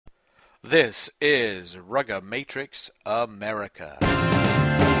This is Rugamatrix America.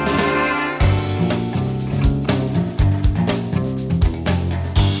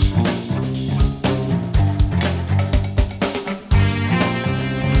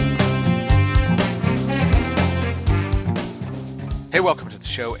 Hey, welcome to the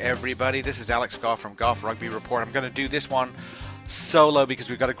show, everybody. This is Alex Goff from Goff Rugby Report. I'm going to do this one solo because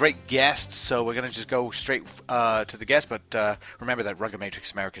we've got a great guest, so we're going to just go straight to the guest. But remember that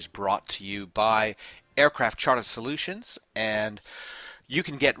Rugamatrix America is brought to you by Aircraft Charter Solutions, and you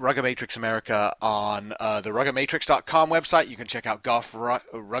can get Rugamatrix America on the rugamatrix.com website. You can check out Goff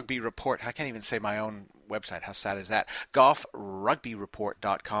Rugby Report. I can't even say my own website. How sad is that?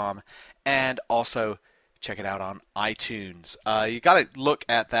 GoffRugbyReport.com, and also check it out on iTunes. You got to look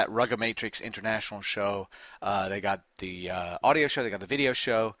at that Rugamatrix International show. They got the audio show, they got the video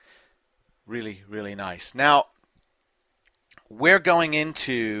show. Really, really nice. Now, we're going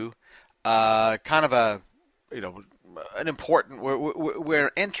into kind of an important.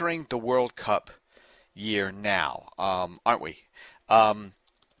 We're entering the World Cup year now, aren't we?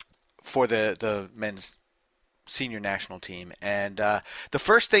 For the men's senior national team, and the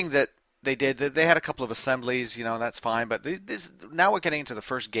first thing that they had a couple of assemblies, that's fine. But now we're getting into the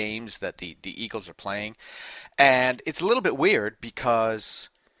first games that the Eagles are playing. And it's a little bit weird because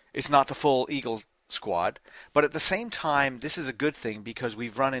it's not the full Eagle squad. But at the same time, this is a good thing because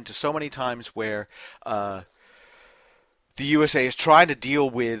we've run into so many times where the USA is trying to deal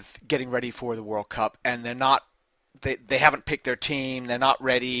with getting ready for the World Cup. And they're not, they haven't picked their team. They're not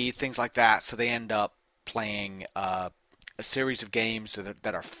ready, things like that. So they end up playing a series of games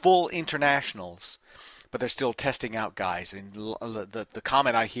that are full internationals, but they're still testing out guys. And the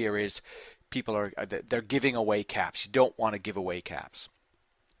comment I hear is they're giving away caps. You don't want to give away caps.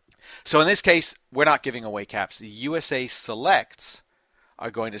 So in this case, we're not giving away caps. The USA selects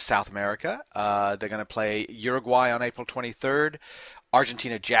are going to South America. They're going to play Uruguay on April 23rd,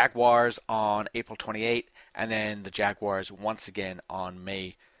 Argentina Jaguars on April 28th, and then the Jaguars once again on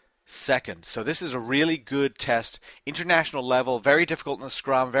May 2nd. So this is a really good test, international level, very difficult in the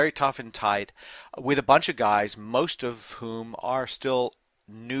scrum, very tough and tight, with a bunch of guys, most of whom are still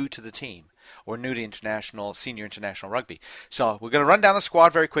new to the team or new to senior international rugby. So we're going to run down the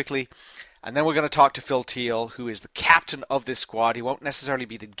squad very quickly, and then we're going to talk to Phil Teal, who is the captain of this squad. He won't necessarily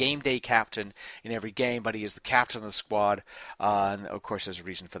be the game day captain in every game, but he is the captain of the squad, and of course there's a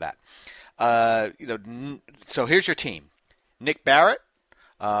reason for that. So here's your team. Nick Barrett,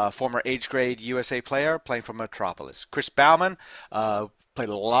 former age grade USA player playing for Metropolis. Chris Bauman played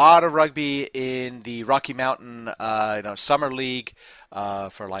a lot of rugby in the Rocky Mountain Summer League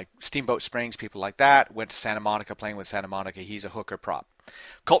for like Steamboat Springs, people like that. Went to Santa Monica playing with Santa Monica. He's a hooker prop.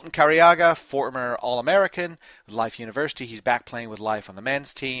 Colton Cariaga, former All-American with Life University. He's back playing with Life on the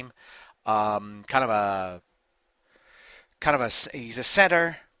men's team. He's a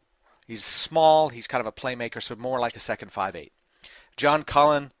center. He's small. He's kind of a playmaker, so more like a second 5'8". John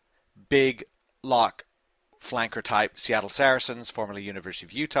Cullen, big lock flanker type, Seattle Saracens, formerly University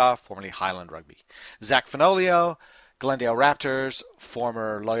of Utah, formerly Highland Rugby. Zach Fenolio, Glendale Raptors,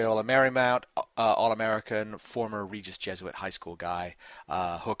 former Loyola Marymount, All-American, former Regis Jesuit high school guy,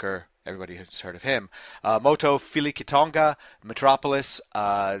 hooker, everybody has heard of him. Moto Filikitonga, Metropolis,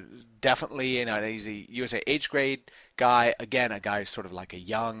 definitely, he's a USA age grade guy, again, a guy sort of like a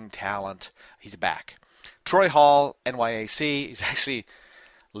young talent, he's back. Troy Hall, NYAC. He's actually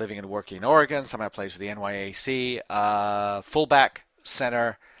living and working in Oregon. Somehow plays for the NYAC. Fullback,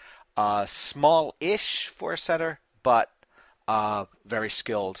 center. Small-ish for a center, but very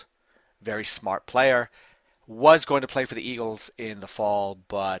skilled, very smart player. Was going to play for the Eagles in the fall,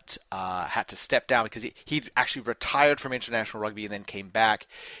 but had to step down because he actually retired from international rugby and then came back.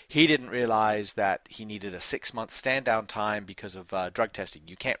 He didn't realize that he needed a 6-month stand-down time because of drug testing.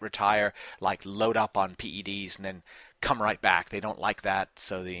 You can't retire, like load up on PEDs and then come right back. They don't like that.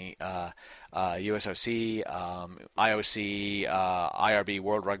 So the USOC, IOC, IRB,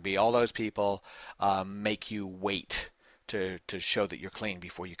 World Rugby, all those people make you wait to show that you're clean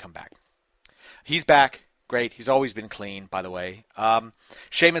before you come back. He's back. Great. He's always been clean, by the way.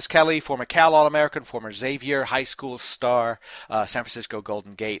 Seamus Kelly, former Cal All-American, former Xavier High School star, San Francisco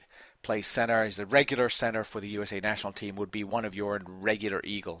Golden Gate, plays center. He's a regular center for the USA national team, would be one of your regular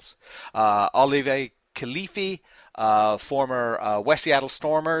Eagles. Olivier Khalifi, former West Seattle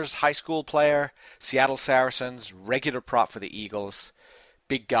Stormers high school player, Seattle Saracens, regular prop for the Eagles.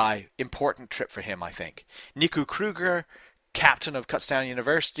 Big guy, important trip for him, I think. Niku Kruger, captain of Kutztown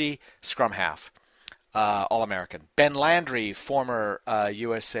University, scrum half. All-American. Ben Landry, former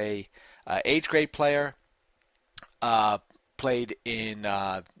USA age grade player, played in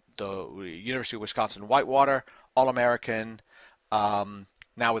the the University of Wisconsin Whitewater, All-American.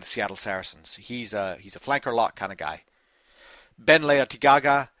 Now with the Seattle Saracens. He's a flanker lock kind of guy. Ben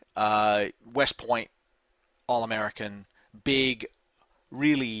Leotigaga, West Point, All-American, big,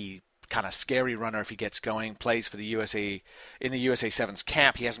 really kind of scary runner if he gets going. Plays for the USA in the USA Sevens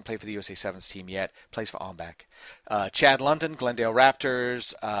camp. He hasn't played for the USA Sevens team yet. Plays for Almbach. Chad London, Glendale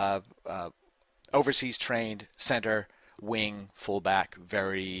Raptors, overseas trained center, wing, fullback,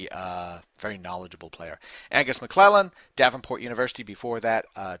 very knowledgeable player. Angus McClellan, Davenport University before that,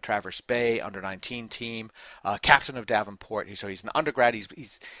 Traverse Bay under-19 team, captain of Davenport. So he's an undergrad.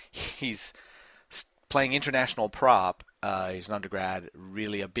 He's playing international prop. He's an undergrad,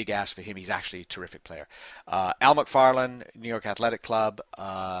 really a big ask for him. He's actually a terrific player. Al McFarland, New York Athletic Club,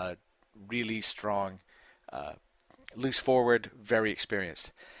 really strong, loose forward, very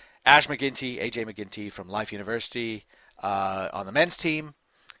experienced. Ash McGinty, AJ McGinty from Life University on the men's team.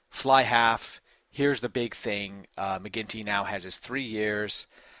 Fly half. Here's the big thing. McGinty now has his 3 years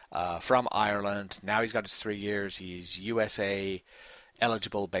from Ireland. Now he's got his 3 years. He's USA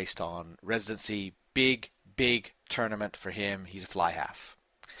eligible based on residency. Big tournament for him. He's a fly half.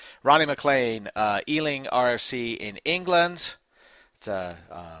 Ronnie McLean, Ealing RFC in England. It's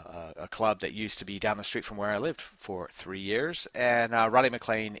a club that used to be down the street from where I lived for 3 years. And Ronnie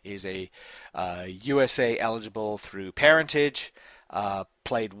McLean is a USA eligible through parentage.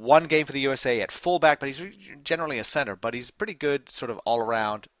 Played one game for the USA at fullback, but he's generally a center. But he's a pretty good sort of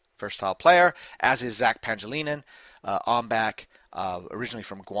all-around versatile player, as is Zach Pangilinan, Almbach, originally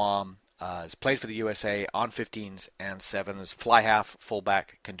from Guam. Has played for the USA on 15s and 7s. Fly half,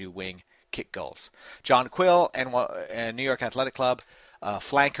 fullback, can do wing, kick goals. John Quill and New York Athletic Club,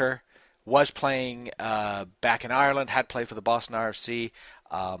 flanker, was playing back in Ireland, had played for the Boston RFC,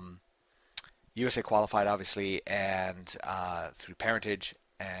 USA qualified obviously, and through parentage,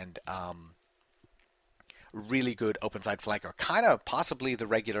 and really good open side flanker, kind of possibly the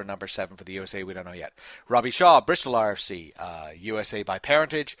regular number 7 for the USA, we don't know yet. Robbie Shaw, Bristol RFC, USA by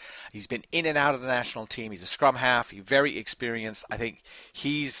parentage. He's been in and out of the national team. He's a scrum half. He's very experienced. I think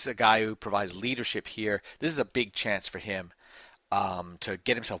he's a guy who provides leadership here. This is a big chance for him to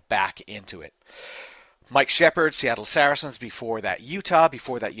get himself back into it. Mike Shepard, Seattle Saracens, before that Utah,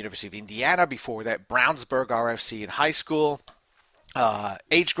 before that University of Indiana, before that Brownsburg RFC in high school.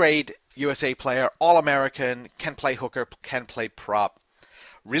 Age grade USA player, All-American, can play hooker, can play prop.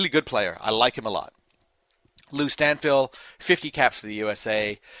 Really good player. I like him a lot. Lou Stanfill, 50 caps for the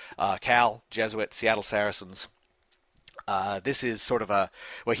USA. Cal, Jesuit, Seattle Saracens. This is sort of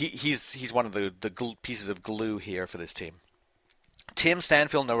he's one of the pieces of glue here for this team. Tim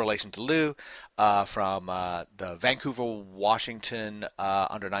Stanfill, no relation to Lou, from the Vancouver, Washington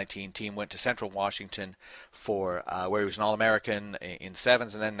under-19 team, went to Central Washington for where he was an All-American in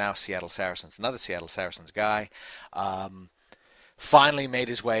 7s, and then now Seattle Saracens, another Seattle Saracens guy. Finally made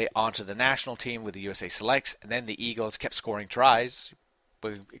his way onto the national team with the USA Selects, and then the Eagles kept scoring tries.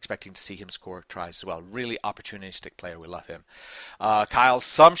 We're expecting to see him score tries as well. Really opportunistic player. We love him. Kyle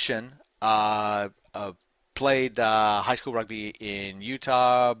Sumption, played high school rugby in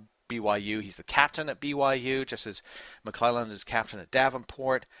Utah, BYU. He's the captain at BYU, just as McClellan is captain at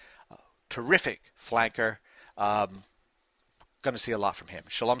Davenport. Terrific flanker. Going to see a lot from him.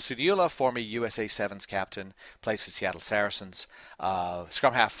 Shalom Sudiula, former USA Sevens captain, plays for Seattle Saracens.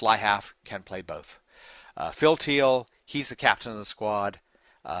 Scrum half, fly half, can play both. Phil Teal, he's the captain of the squad.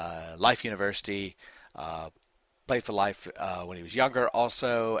 Life University, played for Life when he was younger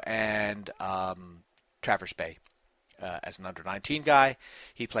also, and Traverse Bay as an under-19 guy.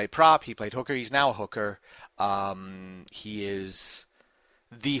 He played prop, he played hooker, he's now a hooker. He is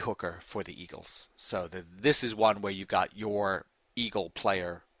the hooker for the Eagles. So this is one where you've got your Eagle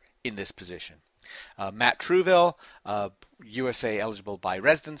player in this position. Matt Truville, USA eligible by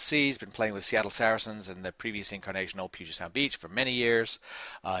residency. He's been playing with Seattle Saracens and the previous incarnation, Old Puget Sound Beach, for many years.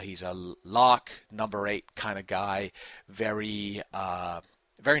 He's a lock, number 8 kind of guy. Very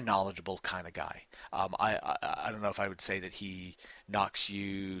knowledgeable kind of guy. I don't know if I would say that he knocks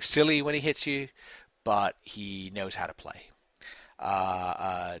you silly when he hits you, but he knows how to play.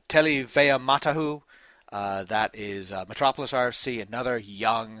 Teli Veamatahu, that is Metropolis RFC, another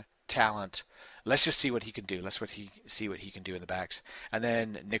young talent. Let's just see what he can do. See what he can do in the backs. And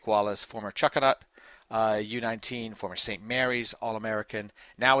then Nick Wallace, former Chuckanut, U19, former St. Mary's All-American,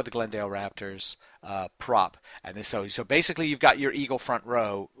 now with the Glendale Raptors, prop. And this, so basically you've got your Eagle front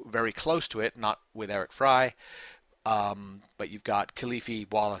row very close to it, not with Eric Fry, but you've got Khalifi,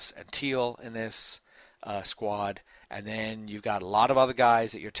 Wallace, and Teal in this squad. And then you've got a lot of other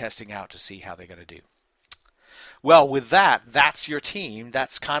guys that you're testing out to see how they're going to do. Well, with that, that's your team.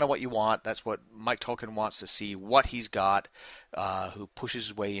 That's kind of what you want. That's what Mike Tolkien wants to see, what he's got, who pushes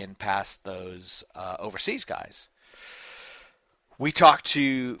his way in past those overseas guys. We talked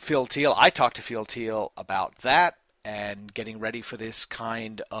to Phil Teal. I talked to Phil Teal about that and getting ready for this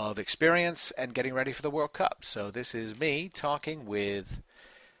kind of experience and getting ready for the World Cup. So this is me talking with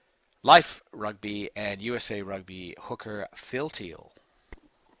Life Rugby and USA Rugby hooker Phil Teal.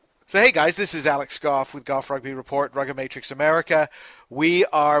 So hey guys, this is Alex Goff with Golf Rugby Report, Rugomatrix America. We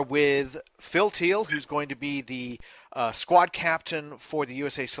are with Phil Teal, who's going to be the squad captain for the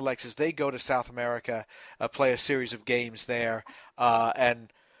USA Selects as they go to South America, play a series of games there.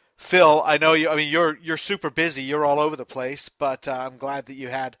 And Phil, I know you. I mean, you're super busy. You're all over the place, but I'm glad that you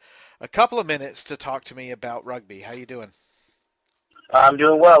had a couple of minutes to talk to me about rugby. How you doing? I'm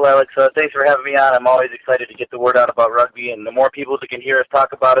doing well, Alex. Thanks for having me on. I'm always excited to get the word out about rugby, and the more people that can hear us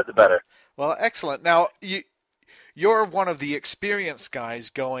talk about it, the better. Well, excellent. Now, you're one of the experienced guys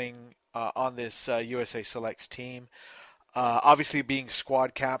going on this USA Selects team. Obviously, being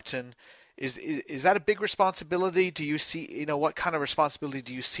squad captain, is that a big responsibility? Do you see, what kind of responsibility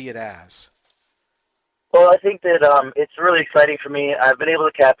do you see it as? Well, I think that it's really exciting for me. I've been able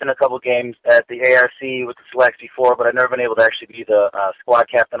to captain a couple games at the ARC with the Selects before, but I've never been able to actually be the squad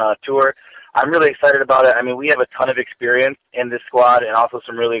captain on a tour. I'm really excited about it. I mean, we have a ton of experience in this squad and also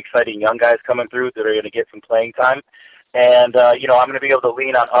some really exciting young guys coming through that are going to get some playing time. And, I'm going to be able to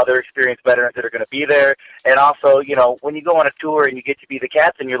lean on other experienced veterans that are going to be there. And also, when you go on a tour and you get to be the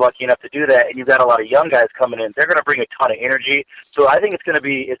captain, you're lucky enough to do that, and you've got a lot of young guys coming in. They're going to bring a ton of energy. So I think it's going to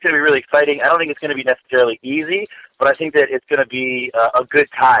be really exciting. I don't think it's going to be necessarily easy, but I think that it's going to be a good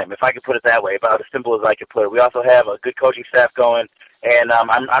time, if I could put it that way, about as simple as I could put it. We also have a good coaching staff going, and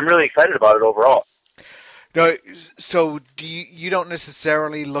I'm really excited about it overall. No, so do you don't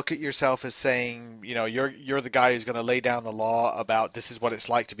necessarily look at yourself as saying, you're the guy who's going to lay down the law about this is what it's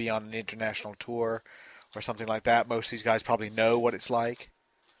like to be on an international tour or something like that. Most of these guys probably know what it's like.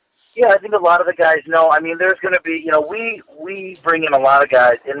 Yeah, I think a lot of the guys know. I mean, there's going to be, we bring in a lot of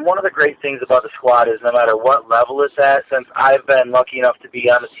guys, and one of the great things about the squad is no matter what level it's at, since I've been lucky enough to be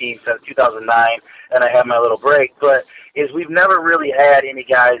on the team since 2009, and I have my little break, but is we've never really had any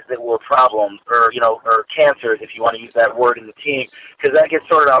guys that were problems or cancers, if you want to use that word in the team, because that gets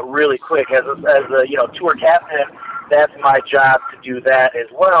sorted out really quick. As a tour captain, that's my job to do that as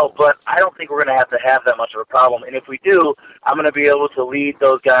well, but I don't think we're going to have that much of a problem. And if we do, I'm going to be able to lead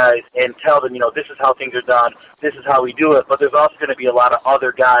those guys and tell them, this is how things are done, this is how we do it, but there's also going to be a lot of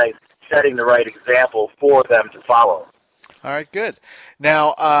other guys setting the right example for them to follow. All right, good.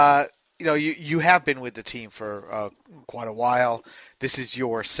 Now, you have been with the team for quite a while. This is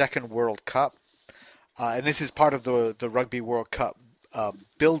your second World Cup, and this is part of the Rugby World Cup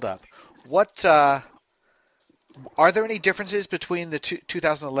build-up. What are there any differences between the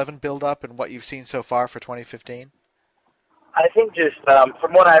 2011 build-up and what you've seen so far for 2015? I think just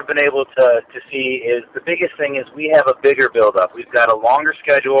from what I've been able to see is the biggest thing is we have a bigger build-up. We've got a longer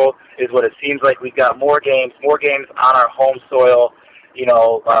schedule is what it seems like. We've got more games on our home soil,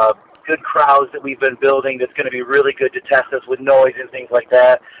 good crowds that we've been building that's going to be really good to test us with noise and things like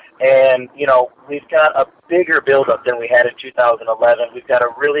that. And, we've got a bigger build-up than we had in 2011. We've got a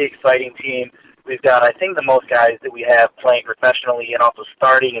really exciting team. We've got, I think, the most guys that we have playing professionally and also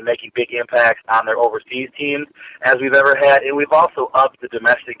starting and making big impacts on their overseas teams as we've ever had. And we've also upped the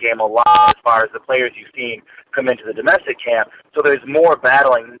domestic game a lot as far as the players you've seen come into the domestic camp. So there's more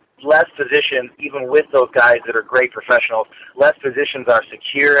battling, less positions, even with those guys that are great professionals. Less positions are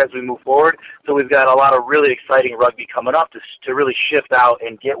secure as we move forward. So we've got a lot of really exciting rugby coming up to really shift out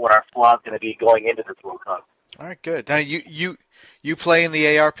and get what our squad's going to be going into this World Cup. All right, good. Now, you play in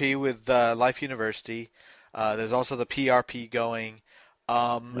the ARP with Life University. There's also the PRP going.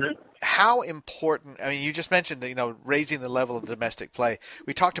 How important, you just mentioned, raising the level of domestic play.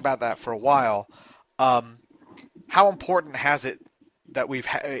 We talked about that for a while. How important is it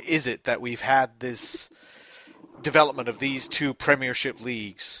that we've had this development of these two Premiership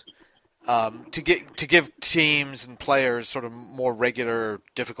leagues to give teams and players sort of more regular,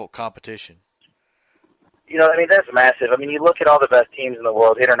 difficult competition? That's massive. You look at all the best teams in the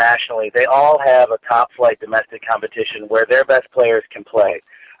world internationally, they all have a top-flight domestic competition where their best players can play.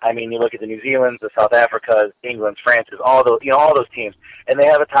 I mean, you look at the New Zealands, the South Africas, England, France's, all those teams, and they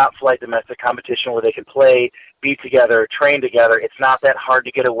have a top-flight domestic competition where they can play, be together, train together. It's not that hard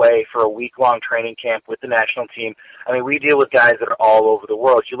to get away for a week-long training camp with the national team. I mean, we deal with guys that are all over the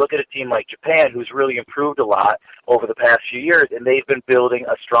world. You look at a team like Japan, who's really improved a lot over the past few years, and they've been building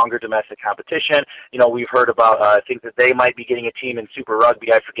a stronger domestic competition. You know, we've heard about, I think that they might be getting a team in Super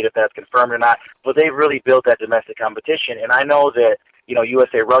Rugby. I forget if that's confirmed or not, but they've really built that domestic competition. And I know that, you know,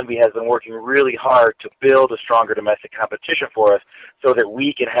 USA Rugby has been working really hard to build a stronger domestic competition for us so that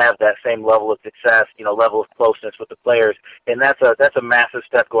we can have that same level of success, you know, level of closeness with the players. And that's a massive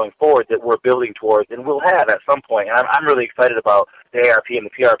step going forward that we're building towards and we'll have at some point. And I'm really excited about the ARP and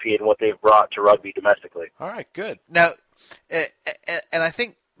the PRP and what they've brought to rugby domestically. All right, good. Now, and I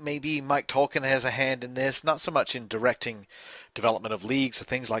think maybe Mike Tolkien has a hand in this, not so much in directing development of leagues or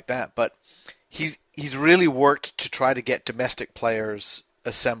things like that, but he's really worked to try to get domestic players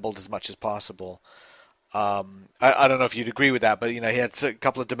assembled as much as possible. I don't know if you'd agree with that, but you know, he had a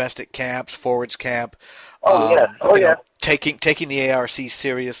couple of domestic camps, forwards camp. Yeah. Taking the ARC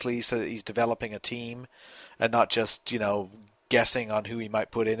seriously, so that he's developing a team, and not just, you know, guessing on who he might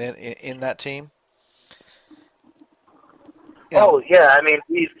put in that team. Yeah. Oh yeah, I mean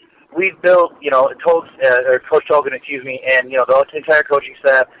we've built, you know, Coach Tolkien, and you know the entire coaching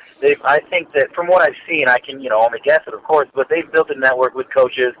staff. I think that from what I've seen, I can, you know, only guess it, of course, but they've built a network with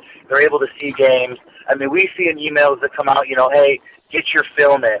coaches. They're able to see games. I mean, we see in emails that come out, you know, hey, get your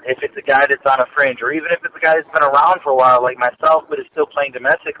film in. If it's a guy that's on a fringe, or even if it's a guy that's been around for a while, like myself, but is still playing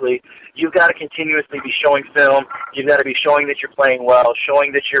domestically, you've got to continuously be showing film. You've got to be showing that you're playing well,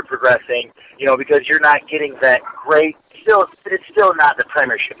 showing that you're progressing, you know, because you're not getting that great. It's still not the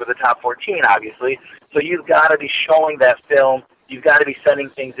premiership of the top 14, obviously. So you've got to be showing that film. You've got to be sending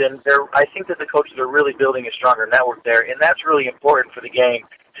things in. I think that the coaches are really building a stronger network there, and that's really important for the game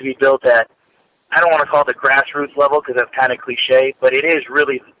to be built at. I don't want to call it the grassroots level because that's kind of cliche, but it is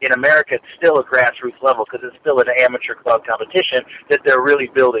really, in America, it's still a grassroots level because it's still an amateur club competition that they're really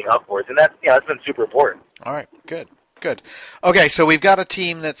building upwards, and that's been super important. All right, good. Okay, so we've got a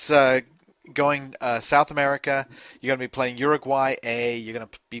team that's going South America. You're going to be playing Uruguay A. You're going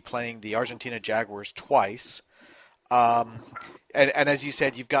to be playing the Argentina Jaguars twice. And as you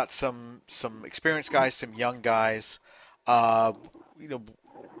said, you've got some experienced guys, some young guys. You know,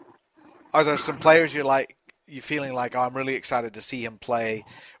 are there some players you feeling like, oh, I'm really excited to see him play,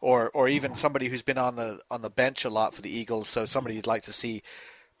 or even somebody who's been on the bench a lot for the Eagles, so somebody you'd like to see?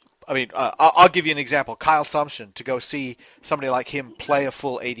 I mean, I'll give you an example. Kyle Sumption, to go see somebody like him play a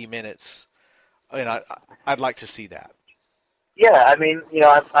full 80 minutes. I mean, I'd like to see that. Yeah, I mean, you know,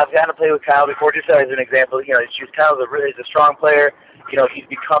 I've gotten to play with Kyle before, just as an example. You know, Kyle's he's a strong player. You know, he's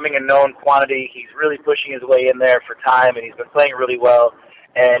becoming a known quantity. He's really pushing his way in there for time, and he's been playing really well.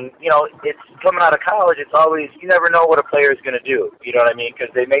 And, you know, it's coming out of college, it's always, you never know what a player is going to do, you know what I mean?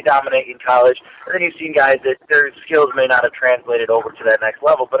 Because they may dominate in college, and then you've seen guys that their skills may not have translated over to that next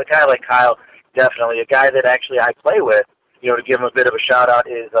level. But a guy like Kyle, definitely. A guy that actually I play with, you know, to give him a bit of a shout-out,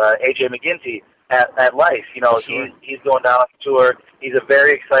 is A.J. McGinty at Life. You know, sure. He's going down on the tour. He's a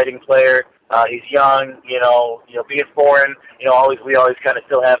very exciting player. He's young, you know, being foreign, you know, we always kind of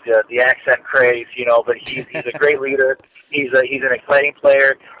still have the accent craze, you know, but he's a great leader. He's an exciting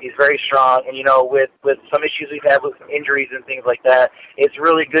player. He's very strong, and you know, with some issues we've had with some injuries and things like that, it's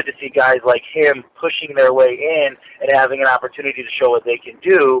really good to see guys like him pushing their way in and having an opportunity to show what they can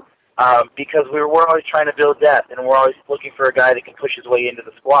do. Because we're always trying to build depth, and we're always looking for a guy that can push his way into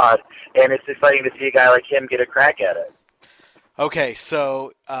the squad, and it's exciting to see a guy like him get a crack at it. Okay,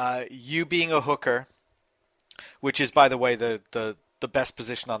 so you being a hooker, which is, by the way, the best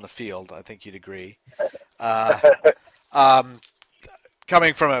position on the field, I think you'd agree. Coming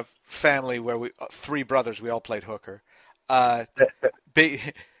from a family where three brothers, we all played hooker.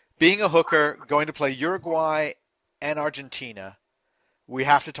 Being a hooker, going to play Uruguay and Argentina, we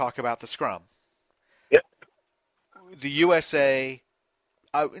have to talk about the scrum. Yep. The USA,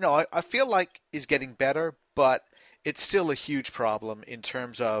 I feel like is getting better, but it's still a huge problem in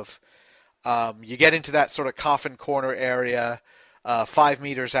terms of you get into that sort of coffin corner area, 5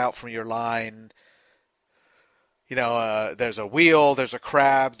 meters out from your line. You know, there's a wheel, there's a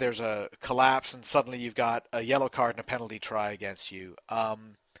crab, there's a collapse, and suddenly you've got a yellow card and a penalty try against you.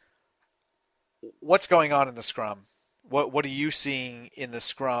 What's going on in the scrum? What are you seeing in the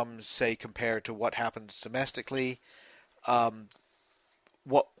scrums, say, compared to what happens domestically?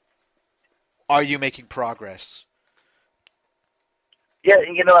 What are you making progress? Yeah,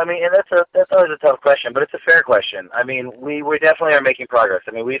 I mean, and that's always a tough question, but it's a fair question. I mean, we definitely are making progress.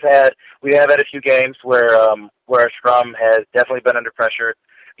 I mean, we have had a few games where our scrum has definitely been under pressure,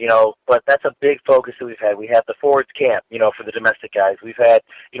 but that's a big focus that we've had. We have the forwards camp, for the domestic guys. We've had,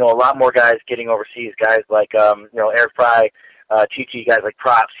 a lot more guys getting overseas, guys like Eric Fry, Chi, guys like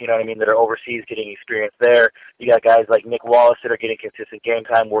Props, you know what I mean, that are overseas getting experience there. You got guys like Nick Wallace that are getting consistent game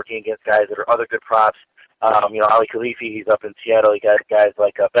time, working against guys that are other good props. Ali Khalifi, he's up in Seattle. You got guys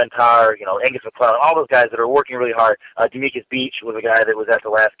like Ben Tarr, Angus McClellan, all those guys that are working really hard. Demetrius Beach was a guy that was at the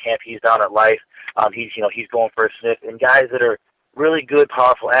last camp. He's down at Life. He's going for a sniff. And guys that are really good,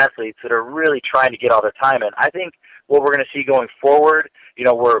 powerful athletes that are really trying to get all their time in. I think what we're going to see going forward,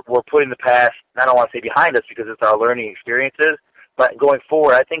 we're putting the past, I don't want to say behind us because it's our learning experiences, but going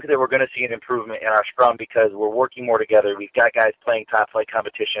forward, I think that we're going to see an improvement in our scrum because we're working more together. We've got guys playing top flight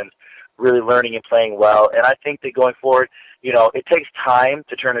competitions, really learning and playing well. And I think that going forward, it takes time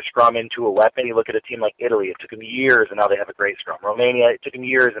to turn a scrum into a weapon. You look at a team like Italy, it took them years, and now they have a great scrum. Romania, it took them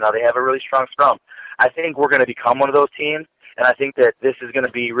years, and now they have a really strong scrum. I think we're going to become one of those teams, and I think that this is going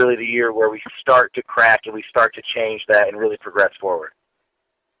to be really the year where we start to crack and we start to change that and really progress forward.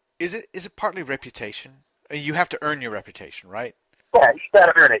 Is it partly reputation? You have to earn your reputation, right? Yeah, you got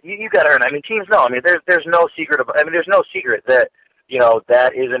to earn it. You got to earn it. I mean, teams know. I mean, there's no secret there's no secret that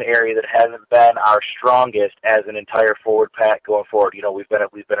that is an area that hasn't been our strongest as an entire forward pack going forward. We've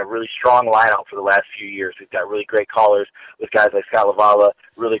been a really strong lineout for the last few years. We've got really great callers with guys like Scott Lavala,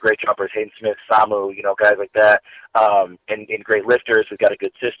 really great jumpers, Hayden Smith, Samu, guys like that, and great lifters. We've got a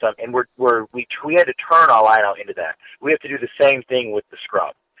good system, and we had to turn our lineout into that. We have to do the same thing with the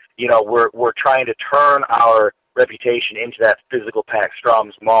scrum. We're trying to turn our reputation into that physical pack,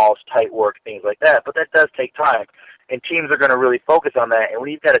 scrums, mauls, tight work, things like that. But that does take time. And teams are going to really focus on that. And when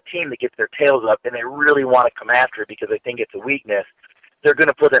you've got a team that gets their tails up and they really want to come after it because they think it's a weakness, they're going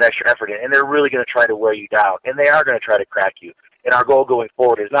to put that extra effort in, and they're really going to try to wear you down. And they are going to try to crack you. And our goal going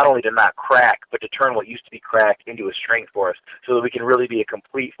forward is not only to not crack, but to turn what used to be cracked into a strength for us so that we can really be a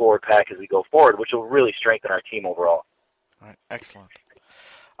complete forward pack as we go forward, which will really strengthen our team overall. All right, excellent.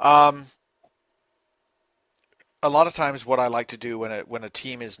 A lot of times what I like to do when a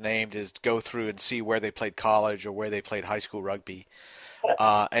team is named is go through and see where they played college or where they played high school rugby.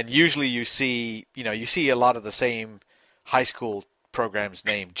 And usually you see a lot of the same high school programs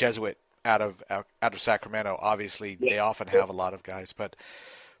named. Jesuit out of Sacramento, obviously they often have a lot of guys, but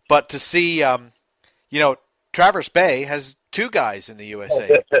to see Traverse Bay has two guys in the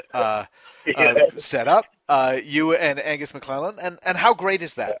USA set up, you and Angus McClellan, and how great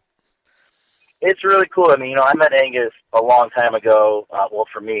is that? It's really cool. I mean, I met Angus a long time ago. Well,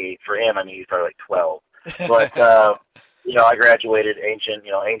 for him, I mean, he's probably like 12. But, I graduated ancient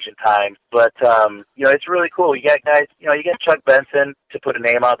times. But, it's really cool. You got guys, you got Chuck Benson to put a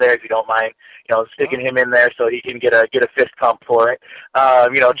name out there if you don't mind, sticking him in there so he can get a fist pump for it.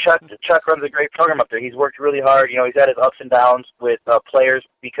 Chuck runs a great program up there. He's worked really hard. He's had his ups and downs with players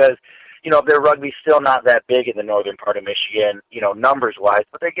because their rugby's still not that big in the northern part of Michigan, numbers-wise,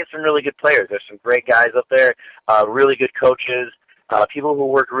 but they get some really good players. There's some great guys up there, really good coaches, people who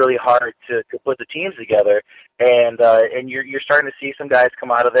work really hard to put the teams together, and you're starting to see some guys come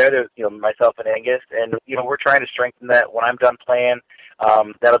out of there. There's, myself and Angus, and, we're trying to strengthen that. When I'm done playing,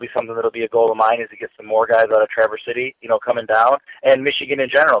 that'll be something that'll be a goal of mine is to get some more guys out of Traverse City, coming down, and Michigan in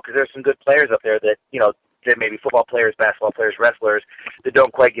general, because there's some good players up there that, that maybe football players, basketball players, wrestlers that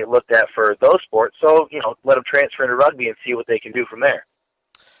don't quite get looked at for those sports. So, let them transfer into rugby and see what they can do from there.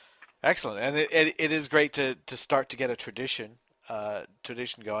 Excellent. And it is great to start to get a tradition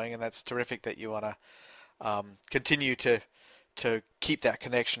going, and that's terrific that you want to continue to keep that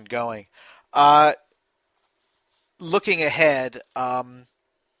connection going. Looking ahead, for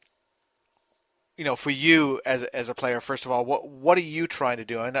you as a player, first of all, what are you trying to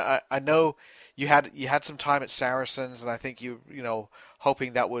do? And I know you had some time at Saracens, and I think you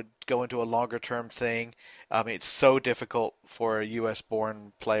hoping that would go into a longer term thing. It's so difficult for a U.S.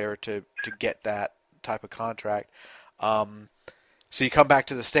 born player to get that type of contract. So you come back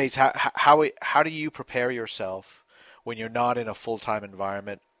to the States. How do you prepare yourself when you're not in a full time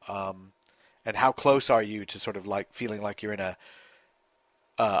environment? And how close are you to sort of like feeling like you're in a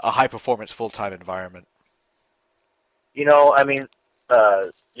high performance full time environment?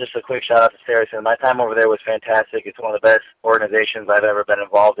 Just a quick shout out to Saracen. My time over there was fantastic. It's one of the best organizations I've ever been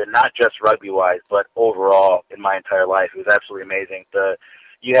involved in, not just rugby-wise, but overall in my entire life. It was absolutely amazing.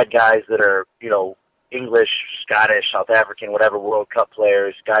 You had guys that are, English, Scottish, South African, whatever World Cup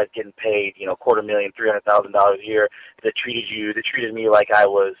players, guys getting paid, $250,000, $300,000 a year that treated me like I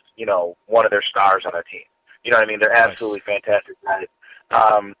was, one of their stars on their team. You know what I mean? They're absolutely fantastic guys.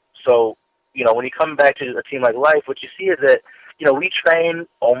 So, when you come back to a team like Life, what you see is that, we train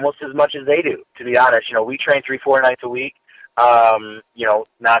almost as much as they do, to be honest. We train 3-4 nights a week.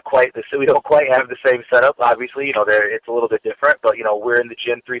 Not quite so we don't quite have the same setup, obviously. It's a little bit different, but, we're in the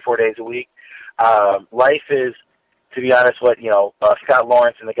gym 3-4 days a week. Life is, to be honest, what, Scott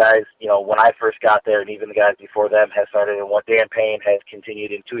Lawrence and the guys, when I first got there, and even the guys before them have started, and what Dan Payne has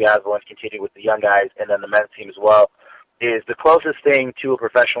continued, and Tui Osborne's continued with the young guys, and then the men's team as well, is the closest thing to a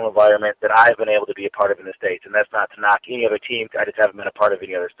professional environment that I've been able to be a part of in the States. And that's not to knock any other team. I just haven't been a part of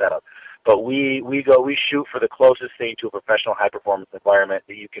any other setup. But we shoot for the closest thing to a professional high-performance environment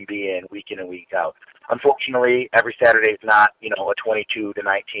that you can be in and week out. Unfortunately, every Saturday is not, a 22-19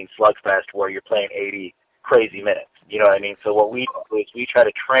 slugfest where you're playing 80 crazy minutes. You know what I mean? So what we do is we try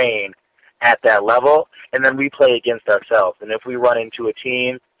to train at that level, and then we play against ourselves. And if we run into a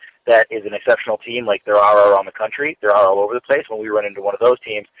team that is an exceptional team, like there are around the country, there are all over the place, when we run into one of those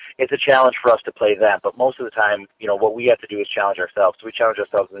teams, it's a challenge for us to play them. But most of the time, what we have to do is challenge ourselves. So we challenge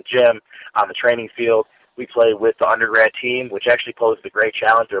ourselves in the gym, on the training field. We play with the undergrad team, which actually poses a great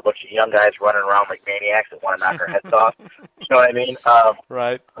challenge. There are a bunch of young guys running around like maniacs that want to knock our heads off. You know what I mean?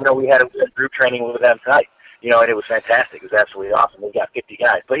 Right. We had a group training with them tonight. And it was fantastic. It was absolutely awesome. We got 50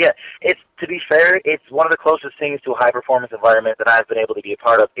 guys. But, yeah, to be fair, it's one of the closest things to a high-performance environment that I've been able to be a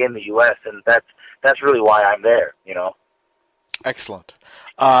part of in the U.S., and that's really why I'm there, Excellent.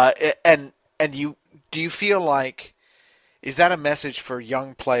 And do you feel like, is that a message for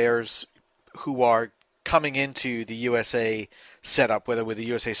young players who are coming into the USA setup, whether with the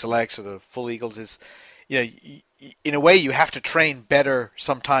USA Selects or the Full Eagles, is, in a way you have to train better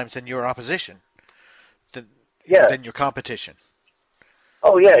sometimes than your opposition? Than your competition.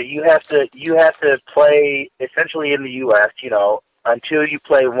 Oh yeah, you have to play essentially in the U.S. Until you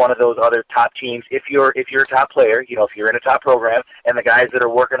play one of those other top teams. If you're a top player, if you're in a top program, and the guys that are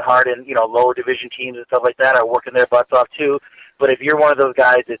working hard in lower division teams and stuff like that are working their butts off too. But if you're one of those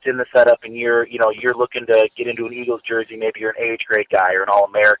guys that's in the setup and you're looking to get into an Eagles jersey, maybe you're an age grade guy or an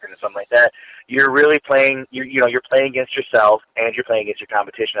All-American or something like that, you're really playing. You're playing against yourself and you're playing against your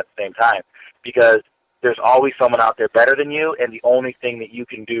competition at the same time, because there's always someone out there better than you, and the only thing that you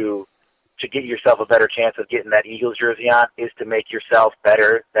can do to get yourself a better chance of getting that Eagles jersey on is to make yourself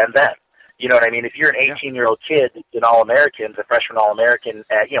better than them. You know what I mean? If you're an 18-year-old kid, an All-American, a freshman All-American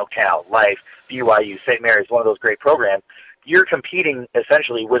at, Cal, Life, BYU, St. Mary's, one of those great programs, you're competing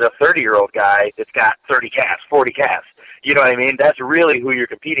essentially with a 30-year-old guy that's got 30 caps, 40 caps. You know what I mean? That's really who you're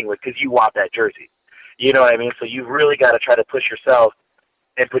competing with, because you want that jersey. You know what I mean? So you've really got to try to push yourself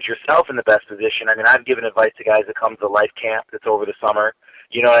and put yourself in the best position. I mean, I've given advice to guys that come to the Life camp that's over the summer,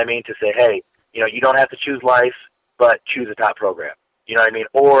 you know what I mean, to say, hey, you don't have to choose Life, but choose a top program. You know what I mean?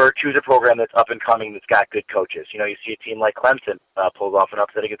 Or choose a program that's up and coming, that's got good coaches. You see a team like Clemson pulls off an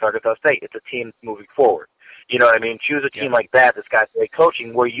upset against Arkansas State. It's a team moving forward. You know what I mean? Choose a team like that that's got great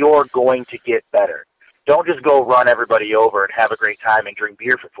coaching where you're going to get better. Don't just go run everybody over and have a great time and drink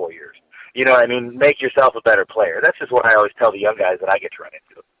beer for 4 years. You know what I mean? Make yourself a better player. That's just what I always tell the young guys that I get to run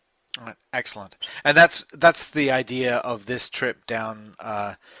into. Excellent. And that's the idea of this trip down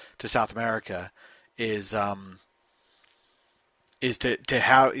to South America is to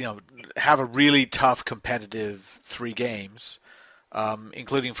have a really tough competitive 3 games,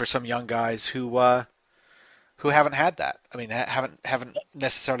 including for some young guys who haven't had that. I mean, haven't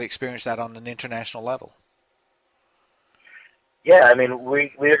necessarily experienced that on an international level. Yeah, I mean, we're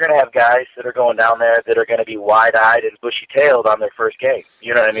going to have guys that are going down there that are going to be wide-eyed and bushy-tailed on their first game.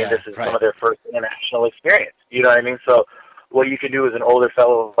 You know what I mean? This is some of their first international experience. You know what I mean? So what you can do as an older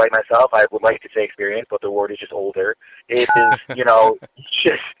fellow like myself, I would like to say experience, but the word is just older, is, you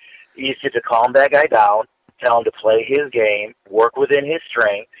just to calm that guy down, tell him to play his game, work within his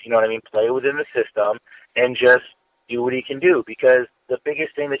strengths, you know what I mean, play within the system, and just do what he can do. Because the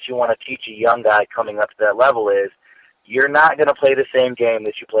biggest thing that you want to teach a young guy coming up to that level is, you're not going to play the same game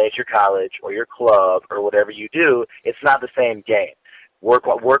that you play at your college or your club or whatever you do. It's not the same game. Work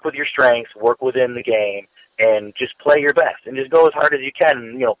with your strengths, work within the game, and just play your best. And just go as hard as you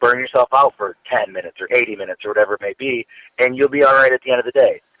can, burn yourself out for 10 minutes or 80 minutes or whatever it may be, and you'll be all right at the end of the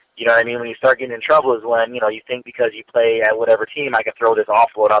day. You know what I mean? When you start getting in trouble is when, you think because you play at whatever team, I can throw this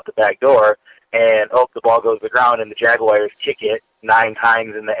offload out the back door, and, the ball goes to the ground, and the Jaguars kick it 9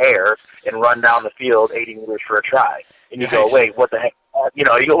 times in the air and run down the field 80 meters for a try. And you go, wait, what the heck? You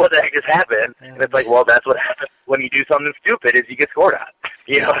go, what the heck just happened? Yeah. And it's like, well, that's what happens when you do something stupid, is you get scored on.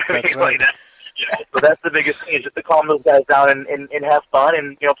 You know what I mean? Right. Like that. So that's the biggest thing, is just to calm those guys down and have fun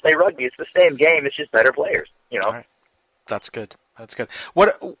and, play rugby. It's the same game. It's just better players, Right. That's good.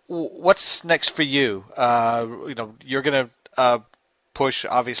 What's next for you? You're going to push,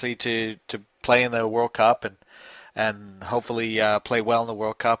 obviously, to play in the World Cup and hopefully play well in the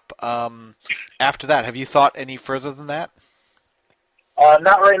World Cup. After that, have you thought any further than that?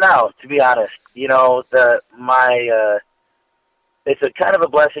 Not right now, to be honest. You know, it's a kind of a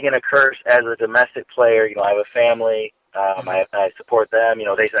blessing and a curse as a domestic player. You know, I have a family. I support them. You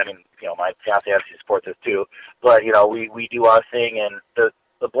know, my fiance obviously supports us too. But you know, we do our thing, and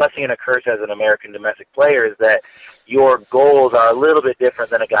the blessing and a curse as an American domestic player is that your goals are a little bit different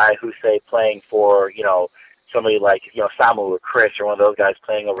than a guy who's, say, playing for, you know, somebody like, you know, Samu or Chris or one of those guys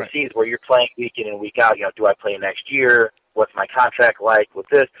playing overseas, where you're playing week in and week out. You know, do I play next year? What's my contract like with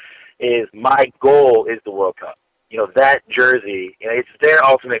this? Is my goal is the World Cup. You know, that jersey, you know, it's their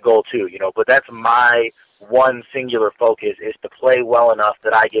ultimate goal too, you know, but that's my one singular focus, is to play well enough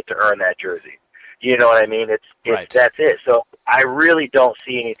that I get to earn that jersey. You know what I mean? That's it. So I really don't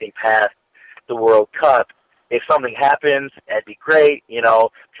see anything past the World Cup. If something happens, that'd be great. You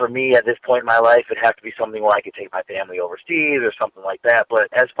know, for me at this point in my life, it'd have to be something where I could take my family overseas or something like that. But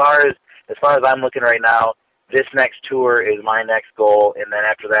as far as I'm looking right now, this next tour is my next goal, and then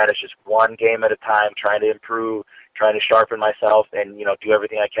after that, it's just one game at a time, trying to improve, trying to sharpen myself, and, you know, do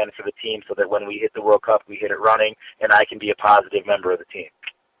everything I can for the team so that when we hit the World Cup, we hit it running, and I can be a positive member of the team.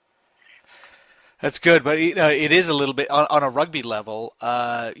 That's good, but it is a little bit on a rugby level.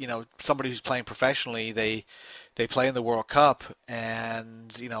 You know, somebody who's playing professionally, they play in the World Cup,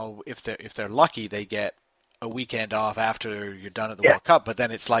 and you know, if they're lucky, they get a weekend off after you're done at the World Cup. But then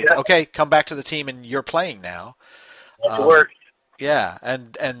it's like, okay, come back to the team, and you're playing now. That's work. Yeah,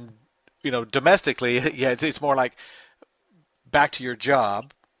 and you know, domestically, yeah, it's more like back to your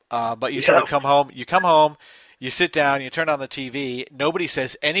job. But you sort of come home. You sit down, you turn on the TV, nobody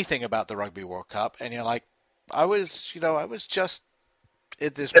says anything about the Rugby World Cup, and you're like, I was just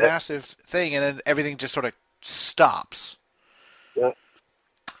at this massive thing, and then everything just sort of stops. Yeah.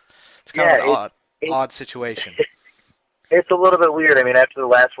 It's kind of an odd situation. It's a little bit weird. I mean, after the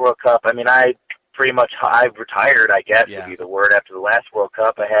last World Cup, I mean, I've retired, I guess, would be the word. After the last World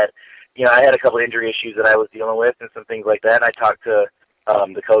Cup, I had a couple of injury issues that I was dealing with and some things like that, and I talked to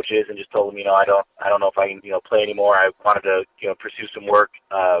the coaches and just told them, you know, I don't know if I can, you know, play anymore. I wanted to, you know, pursue some work,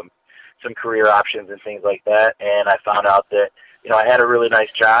 some career options and things like that. And I found out that, you know, I had a really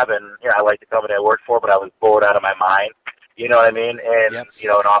nice job, and, you know, I liked the company I worked for, but I was bored out of my mind. You know what I mean? And, you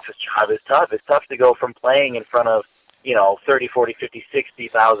know, an office job is tough. It's tough to go from playing in front of, you know, 30, 40, 50,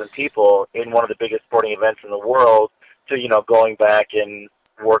 60,000 people in one of the biggest sporting events in the world to, you know, going back and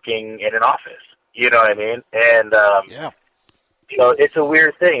working in an office. You know what I mean? And, you know, it's a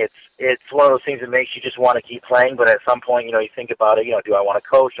weird thing. It's one of those things that makes you just want to keep playing, but at some point, you know, you think about it, you know, do I want to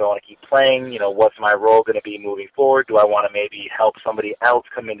coach? Do I want to keep playing? You know, what's my role going to be moving forward? Do I want to maybe help somebody else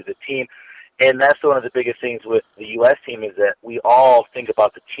come into the team? And that's one of the biggest things with the U.S. team, is that we all think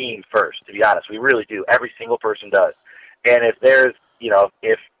about the team first, to be honest. We really do. Every single person does. And if there's, you know,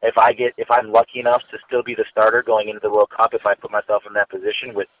 if I'm lucky enough to still be the starter going into the World Cup, if I put myself in that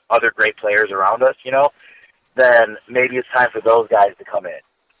position with other great players around us, you know, then maybe it's time for those guys to come in.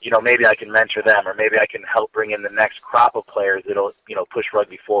 You know, maybe I can mentor them, or maybe I can help bring in the next crop of players that'll, you know, push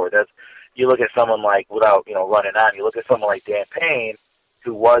rugby forward. You look at someone like, without, you know, running on, you look at someone like Dan Payne,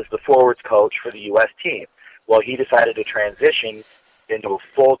 who was the forwards coach for the U.S. team. Well, he decided to transition into a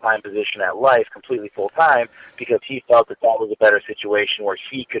full-time position at Life, completely full-time, because he felt that was a better situation where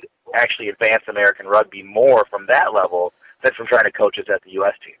he could actually advance American rugby more from that level than from trying to coach us at the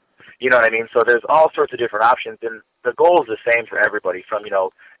U.S. team. You know what I mean? So there's all sorts of different options, and the goal is the same for everybody, from, you know,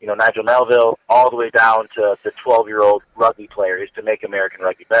 Nigel Melville all the way down to the 12-year-old rugby player, is to make American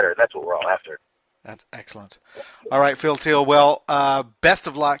rugby better. That's what we're all after. That's excellent. All right, Phil Teal. Well, best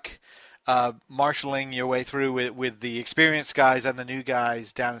of luck marshaling your way through with the experienced guys and the new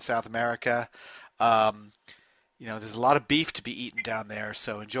guys down in South America. You know, there's a lot of beef to be eaten down there,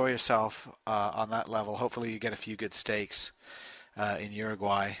 so enjoy yourself on that level. Hopefully you get a few good steaks in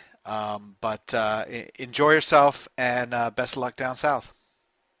Uruguay. But enjoy yourself, and best of luck down south.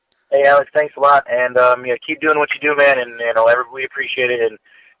 Hey, Alex, thanks a lot, and you know, keep doing what you do, man, and, you know, we appreciate it, and,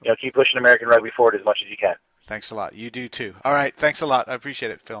 you know, keep pushing American rugby forward as much as you can. Thanks a lot. You do too. All right, thanks a lot. I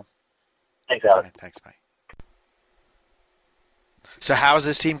appreciate it, Phil. Thanks, Alex. Right, thanks, bye. So how is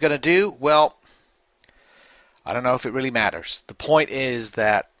this team going to do? Well, I don't know if it really matters. The point is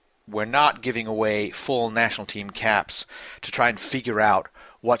that we're not giving away full national team caps to try and figure out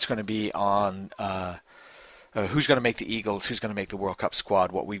what's going to be on who's going to make the Eagles, who's going to make the World Cup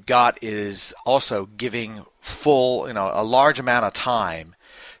squad. What we've got is also giving full, you know, a large amount of time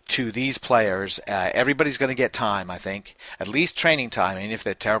to these players. Everybody's going to get time, I think, at least training time. I mean, if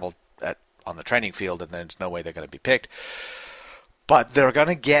they're terrible on the training field, then there's no way they're going to be picked. But they're going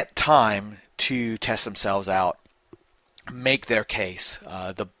to get time to test themselves out, make their case.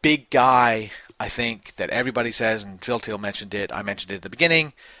 The big guy, I think, that everybody says, and Phil Teal mentioned it, I mentioned it at the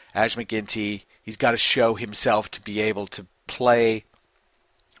beginning, Ash McGinty, he's got to show himself to be able to fly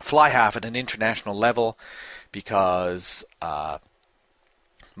half at an international level, because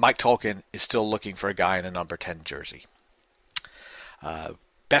Mike Tolkien is still looking for a guy in a number 10 jersey.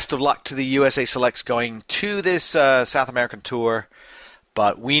 Best of luck to the USA Selects going to this South American tour,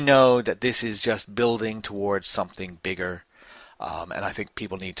 but we know that this is just building towards something bigger, and I think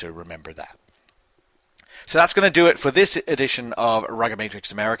people need to remember that. So that's going to do it for this edition of Rugged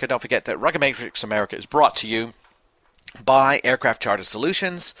Matrix America. Don't forget that Rugged Matrix America is brought to you by Aircraft Charter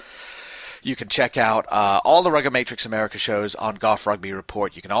Solutions. You can check out all the Rugged Matrix America shows on Golf Rugby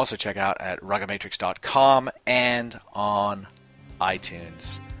Report. You can also check out at ruggedmatrix.com and on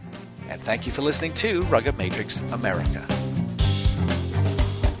iTunes. And thank you for listening to Rugged Matrix America.